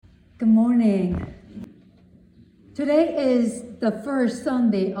Good morning. Today is the first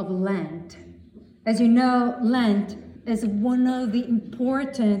Sunday of Lent. As you know, Lent is one of the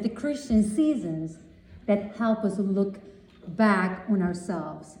important Christian seasons that help us look back on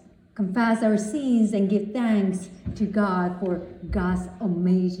ourselves, confess our sins, and give thanks to God for God's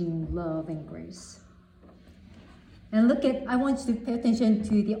amazing love and grace. And I want you to pay attention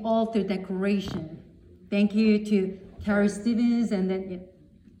to the altar decoration. Thank you to Terry Stevens and then,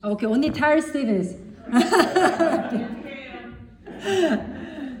 okay, only Terry Stevens.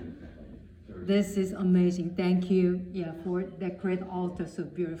 This is amazing. Thank you, for that great altar so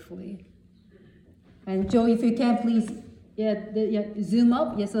beautifully. And Joe, if you can please, zoom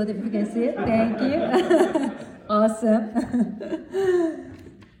up, so that we can see it. Thank you. Awesome.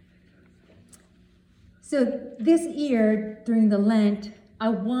 So this year during the Lent, I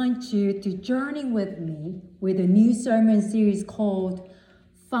want you to journey with me with a new sermon series called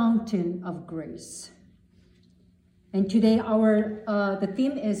Fountain of Grace. And today the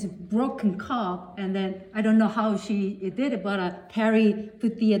theme is broken cup, and then I don't know how she did it, but Terry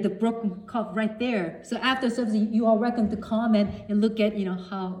put the broken cup right there. So after service, you are welcome to come and look at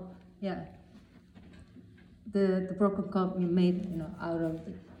how the broken cup you made out of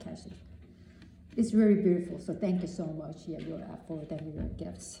the cashew. It's very beautiful. So thank you so much, your effort and your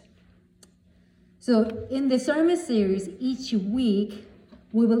gifts. So in the sermon series, each week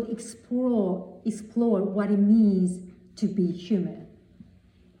we will explore what it means to be human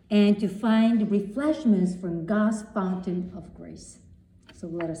and to find refreshments from God's fountain of grace. So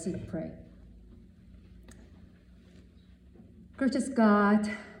let us pray. Gracious God,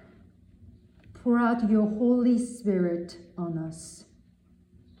 pour out your Holy Spirit on us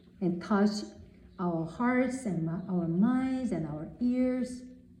and touch our hearts and our minds and our ears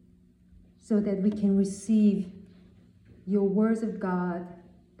so that we can receive your words of God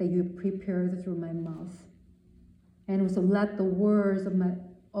that you prepared through my mouth. And also let the words of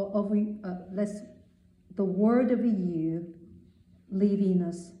the word of you live in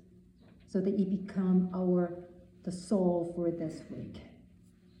us so that it become the soul for this week.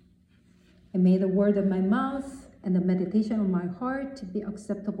 And may the word of my mouth and the meditation of my heart be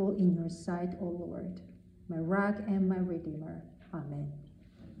acceptable in your sight, O Lord, my rock and my redeemer. Amen.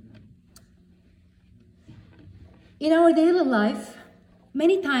 In our daily life,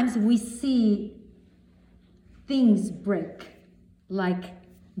 many times we see things break, like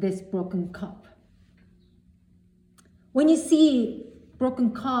this broken cup. When you see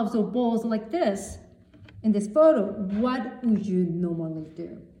broken cups or bowls like this in this photo, what would you normally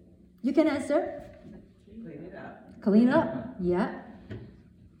do? You can answer. Clean up, yeah.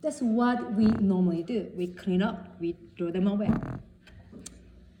 That's what we normally do. We clean up, we throw them away.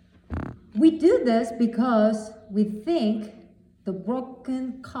 We do this because we think the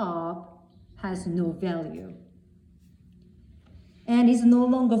broken cup has no value and is no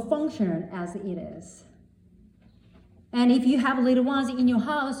longer functional as it is. And if you have little ones in your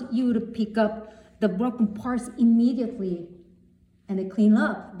house, you would pick up the broken parts immediately and clean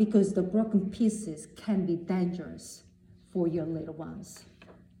up because the broken pieces can be dangerous for your little ones.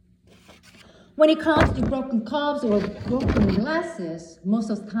 When it comes to broken cups or broken glasses, most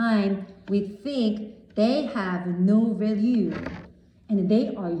of the time we think they have no value and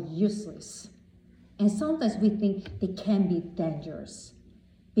they are useless. And sometimes we think they can be dangerous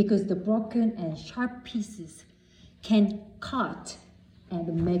because the broken and sharp pieces can cut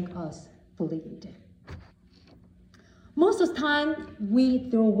and make us bleed. Most of the time, we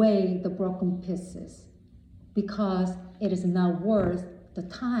throw away the broken pieces because it is not worth the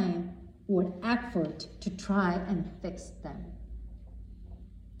time or effort to try and fix them.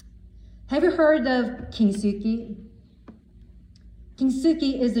 Have you heard of kintsugi?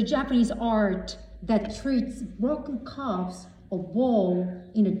 Kintsugi is a Japanese art that treats broken cups or bowls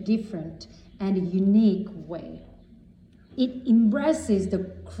in a different and unique way. It embraces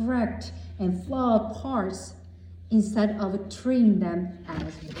the cracked and flawed parts instead of treating them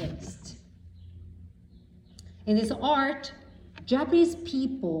as waste. In this art, Japanese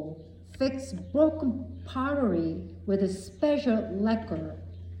people fix broken pottery with a special lacquer,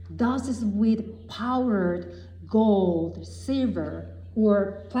 dusted with powdered gold, silver,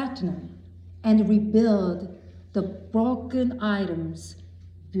 or platinum, and rebuild the broken items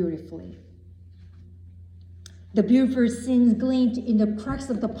beautifully. The beautiful scenes glint in the cracks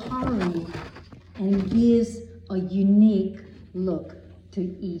of the pottery and gives a unique look to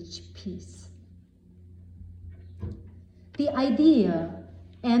each piece. The idea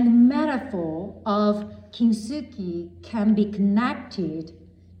and metaphor of kintsugi can be connected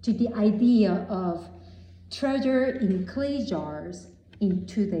to the idea of treasure in clay jars in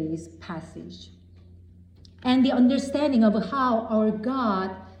today's passage, and the understanding of how our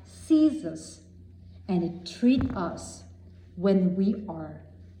God sees us and treats us when we are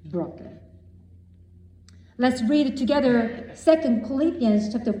broken. Let's read together 2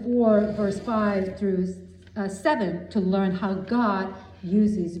 Corinthians chapter 4, verse 5 through 7 to learn how God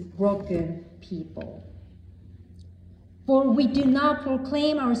uses broken people. For we do not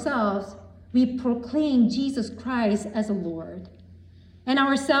proclaim ourselves, we proclaim Jesus Christ as the Lord, and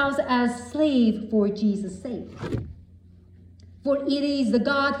ourselves as slaves for Jesus' sake. For it is the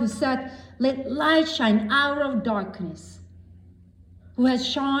God who said, "Let light shine out of darkness," who has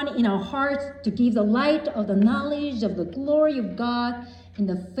shone in our hearts to give the light of the knowledge of the glory of God in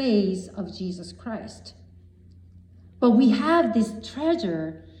the face of Jesus Christ. But we have this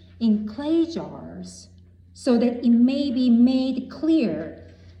treasure in clay jars, so that it may be made clear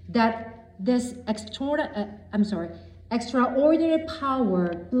that this extraordinary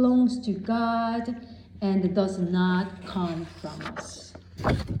power belongs to God and does not come from us.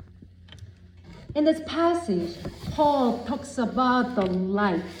 In this passage, Paul talks about the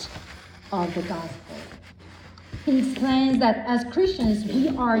light of the gospel. He explains that as Christians, we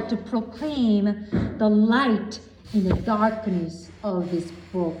are to proclaim the light in the darkness of this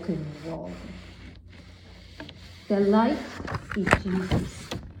broken world. The light is Jesus,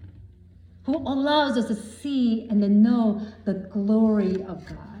 who allows us to see and to know the glory of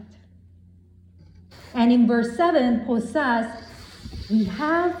God. And in verse 7, Paul says, we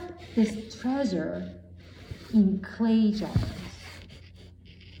have this treasure in clay jars.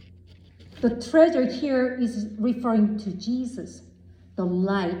 The treasure here is referring to Jesus, the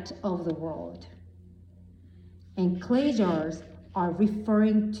light of the world. And clay jars are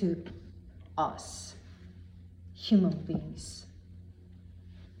referring to us, human beings.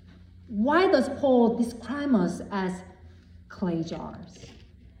 Why does Paul describe us as clay jars?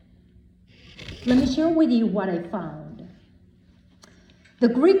 Let me share with you what I found. The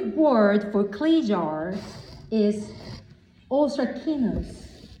Greek word for clay jars is ostrakinos,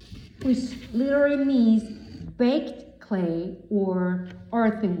 which literally means baked clay or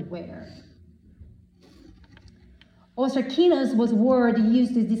earthenware. Ostrakinos was a word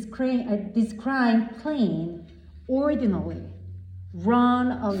used to describe plain, ordinary,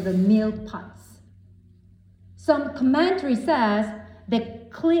 run-of-the-mill pots. Some commentary says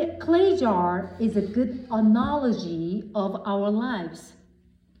that clay jar is a good analogy of our lives,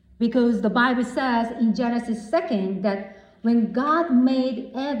 because the Bible says in Genesis 2 that when God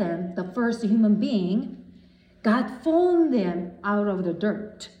made Adam, the first human being, God formed them out of the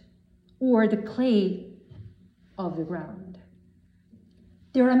dirt or the clay of the ground.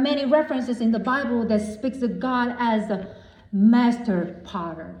 There are many references in the Bible that speaks of God as the master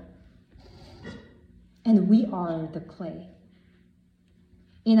potter, and we are the clay.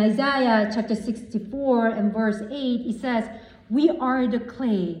 In Isaiah chapter 64 and verse 8, it says, "We are the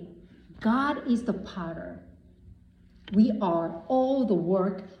clay, God is the potter. We are all the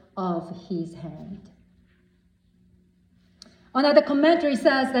work of his hand." Another commentary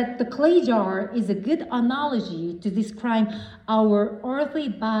says that the clay jar is a good analogy to describe our earthly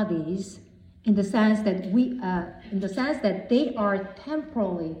bodies in the sense that they are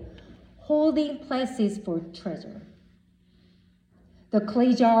temporarily holding places for treasure. The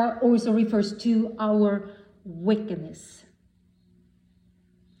clay jar also refers to our wickedness,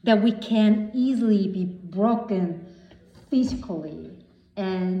 that we can easily be broken physically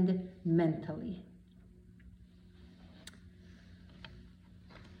and mentally.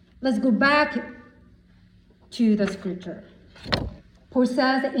 Let's go back to the scripture. Paul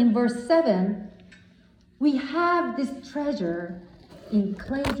says in verse 7, we have this treasure in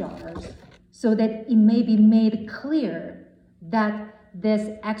clay jars so that it may be made clear that this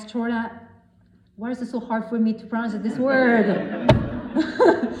why is it so hard for me to pronounce this word?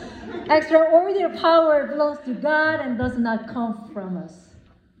 Extraordinary power belongs to God and does not come from us.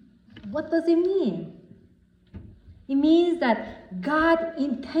 What does it mean? It means that God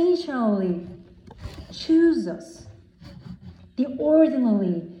intentionally chooses us, the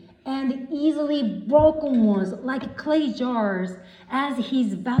ordinary and easily broken ones, like clay jars, as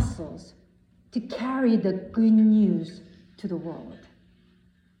his vessels to carry the good news to the world,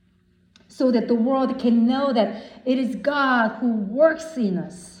 so that the world can know that it is God who works in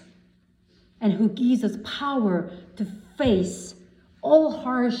us and who gives us power to face all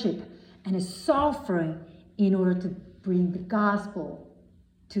hardship and suffering in order to bring the gospel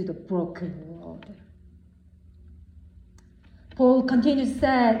to the broken world. Paul continues to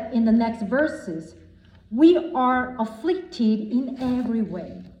say in the next verses, we are afflicted in every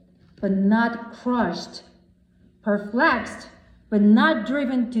way, but not crushed, perplexed, but not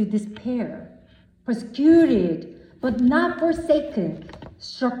driven to despair, persecuted, but not forsaken,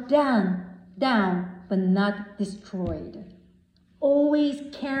 struck down, but not destroyed. Always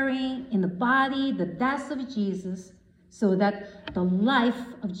carrying in the body the death of Jesus, so that the life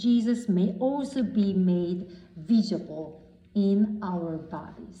of Jesus may also be made visible in our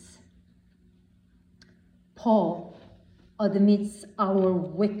bodies. Paul admits our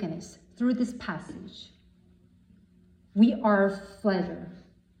weakness through this passage. We are fragile.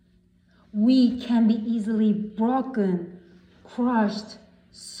 We can be easily broken, crushed,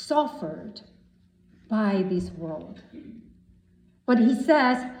 suffered by this world. But he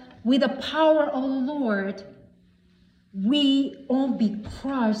says, with the power of the Lord, we won't be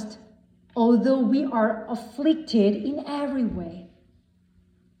crushed, although we are afflicted in every way.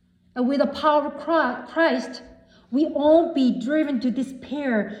 And with the power of Christ, we won't be driven to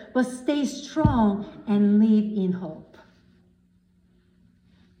despair, but stay strong and live in hope.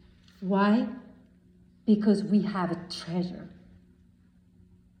 Why? Because we have a treasure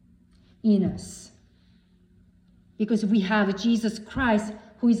in us. Because we have Jesus Christ,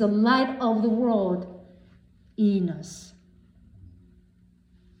 who is the light of the world, in us.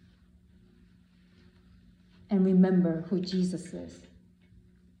 And remember who Jesus is.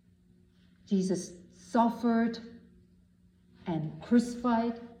 Jesus suffered and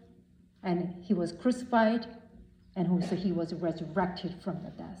crucified, and he was crucified, and also he was resurrected from the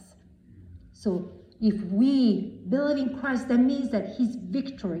death. So if we believe in Christ, that means that his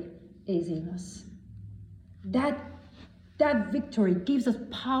victory is in us. That victory gives us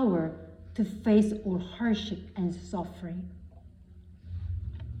power to face all hardship and suffering.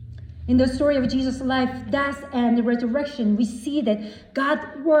 In the story of Jesus' life, death, and the resurrection, we see that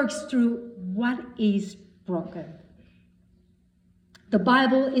God works through what is broken. The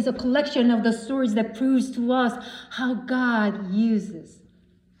Bible is a collection of the stories that proves to us how God uses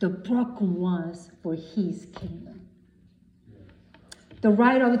the broken ones for his kingdom. The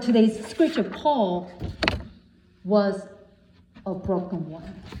writer of today's scripture, Paul, was a broken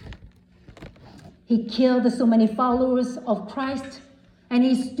one. He killed so many followers of Christ, and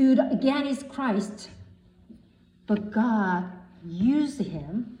he stood against Christ. But God used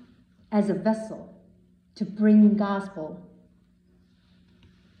him as a vessel to bring gospel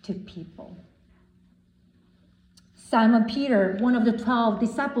to people. Simon Peter, one of the 12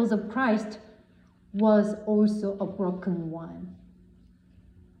 disciples of Christ, was also a broken one.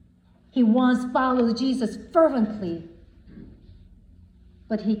 He once followed Jesus fervently,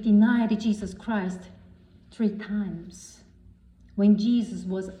 but he denied Jesus Christ 3 times when Jesus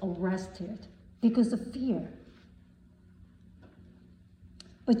was arrested because of fear.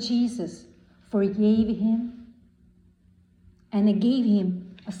 But Jesus forgave him and gave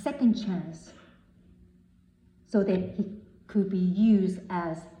him a second chance so that he could be used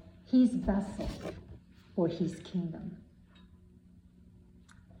as his vessel for his kingdom.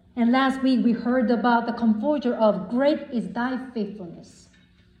 And last week we heard about the composure of Great is Thy Faithfulness.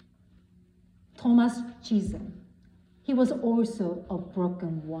 Thomas Chisholm. He was also a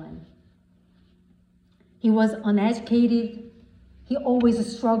broken one. He was uneducated. He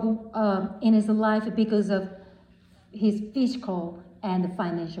always struggled in his life because of his physical and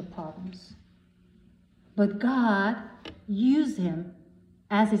financial problems. But God used him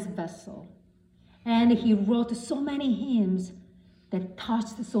as his vessel. And he wrote so many hymns that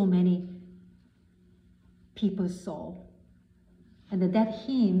touched so many people's soul. And that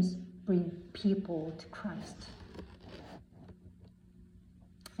hymns bring people to Christ.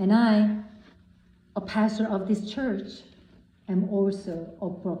 And I, a pastor of this church, am also a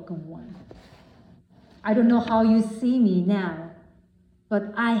broken one. I don't know how you see me now,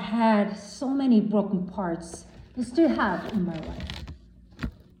 but I had so many broken parts and still have in my life.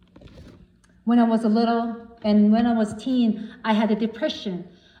 When I was little and when I was teen, I had a depression.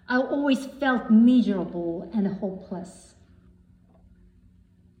 I always felt miserable and hopeless.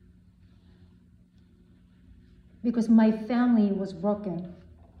 Because my family was broken.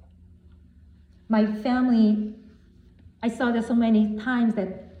 My family, I saw that so many times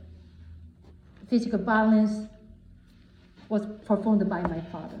that physical violence was performed by my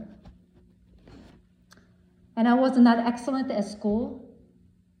father. And I was not excellent at school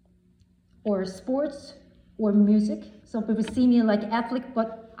or sports or music. Some people see me like athlete,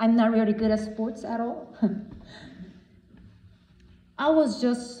 but I'm not really good at sports at all. I was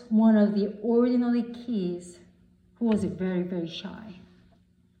just one of the ordinary kids who was very, very shy.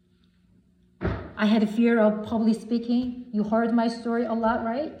 I had a fear of public speaking. You heard my story a lot,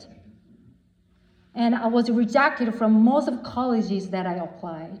 right? And I was rejected from most of colleges that I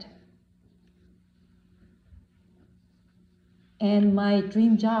applied. And my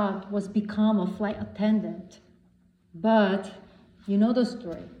dream job was become a flight attendant. But you know the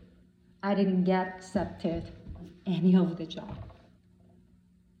story. I didn't get accepted any of the job.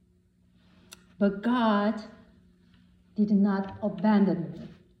 But God did not abandon me.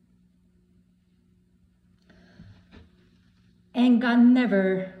 And God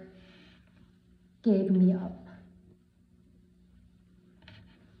never gave me up.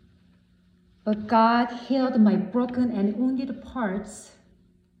 But God healed my broken and wounded parts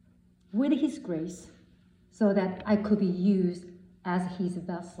with His grace so that I could be used as His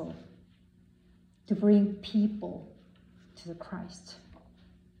vessel to bring people to the Christ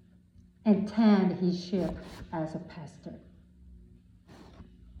and tend His sheep as a pastor.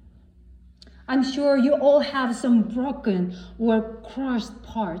 I'm sure you all have some broken or crushed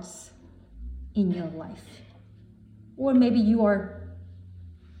parts in your life. Or maybe you are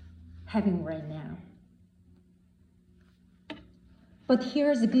having right now. But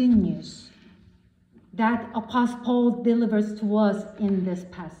here's the good news that Apostle Paul delivers to us in this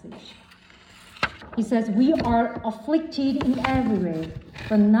passage. He says, we are afflicted in every way,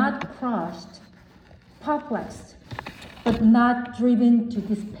 but not crushed, perplexed, but not driven to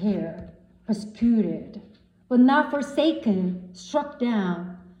despair, persecuted, but not forsaken, struck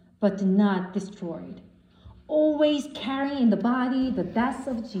down, but not destroyed. Always carrying in the body the death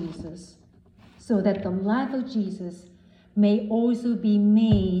of Jesus, so that the life of Jesus may also be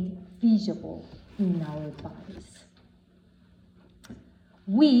made visible in our bodies.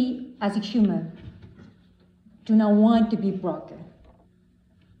 We, as a human, do not want to be broken,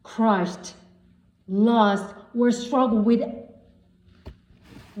 crushed, lost, or struggle with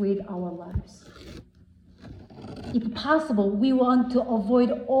our lives. If possible, we want to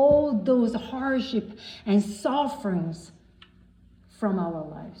avoid all those hardships and sufferings from our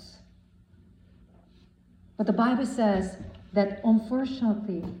lives. But the Bible says that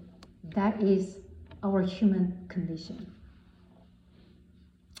unfortunately, that is our human condition.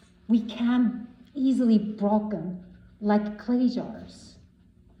 We can easily broken like clay jars.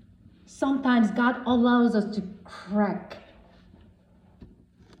 Sometimes God allows us to crack.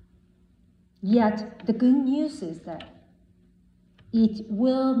 Yet the good news is that it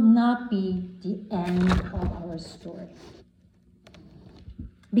will not be the end of our story.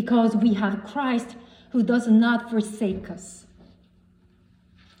 Because we have Christ who does not forsake us,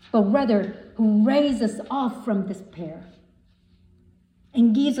 but rather who raises us up from despair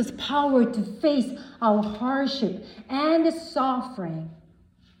and gives us power to face our hardship and suffering,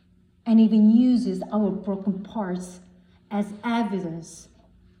 and even uses our broken parts as evidence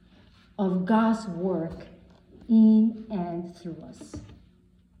of God's work in and through us.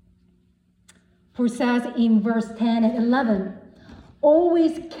 For it says in verse 10 and 11,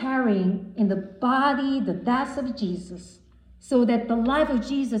 always carrying in the body the death of Jesus, so that the life of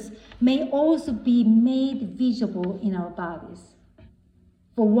Jesus may also be made visible in our bodies.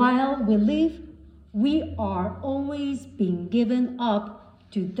 For while we live, we are always being given up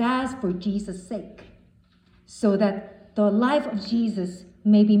to death for Jesus' sake, so that the life of Jesus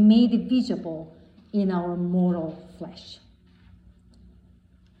may be made visible in our mortal flesh.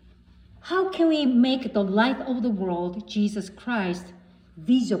 How can we make the light of the world, Jesus Christ,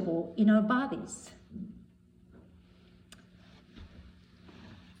 visible in our bodies?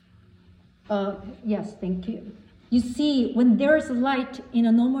 Yes, thank you. You see, when there is light in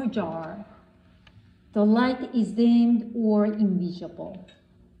a normal jar, the light is dimmed or invisible.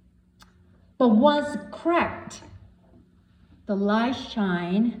 But once cracked, the light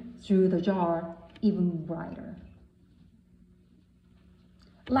shines through the jar even brighter.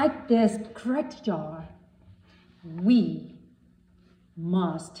 Like this cracked jar, we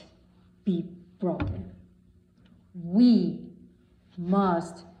must be broken. We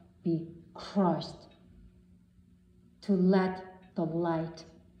must be crushed to let the light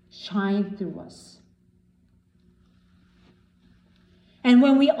shine through us. And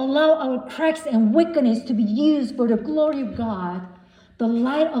when we allow our cracks and weakness to be used for the glory of God, the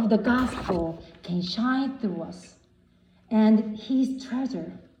light of the gospel can shine through us. And His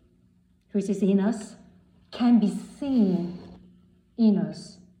treasure, which is in us, can be seen in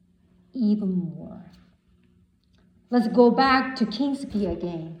us even more. Let's go back to Kintsugi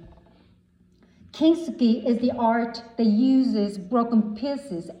again. Kintsugi is the art that uses broken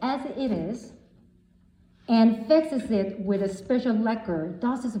pieces as it is and fixes it with a special lacquer,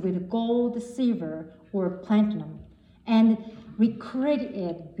 dusted with gold, silver, or platinum, and recreate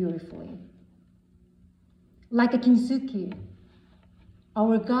it beautifully. Like a kintsugi,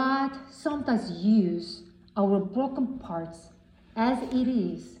 our God sometimes uses our broken parts as it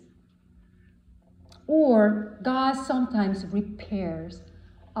is, Or God sometimes repairs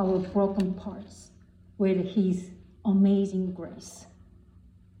our broken parts with His amazing grace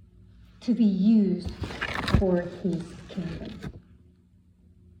to be used for His kingdom.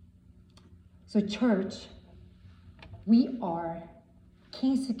 So church, we are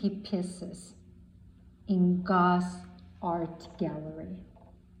Kintsugi pieces in God's art gallery.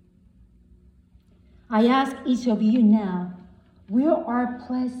 I ask each of you now, where are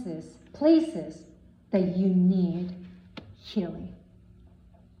places that you need healing?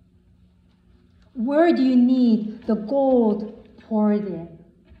 Where do you need the gold poured in?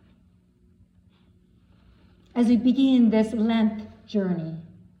 As we begin this Lent journey,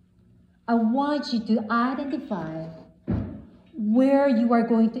 I want you to identify where you are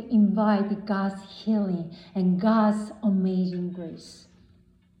going to invite God's healing and God's amazing grace.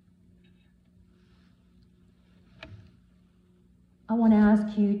 I want to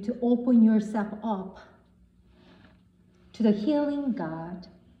ask you to open yourself up to the healing God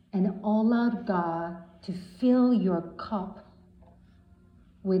and allow God to fill your cup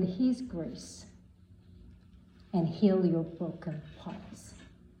with His grace and heal your broken parts.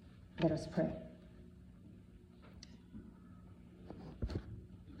 Let us pray.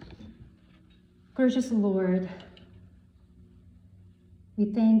 Gracious Lord,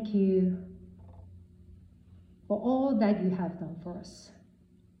 we thank you for all that you have done for us.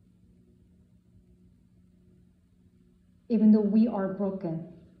 Even though we are broken,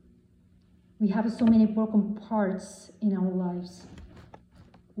 we have so many broken parts in our lives.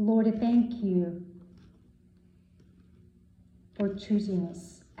 Lord, thank you for choosing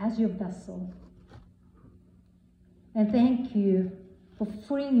us as your vessel. And thank you for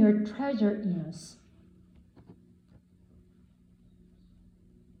putting your treasure in us.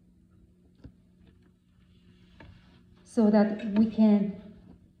 So that we can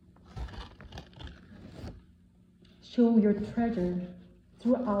show your treasure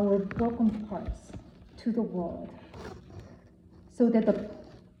through our broken parts to the world. So that the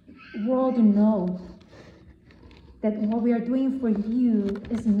world knows that what we are doing for you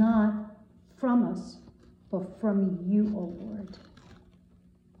is not from us, but from you, O Lord.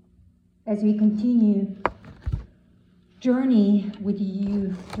 As we continue journey with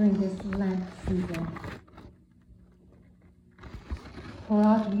you during this Lent season, pour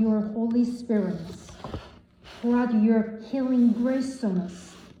out your Holy Spirit, pour out your healing grace on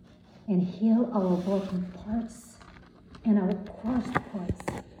us, and heal our broken parts and our crushed parts,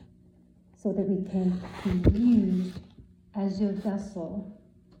 so that we can be used as your vessel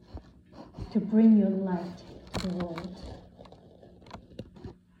to bring your light to the world.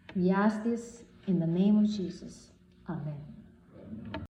 We ask this in the name of Jesus. Amen.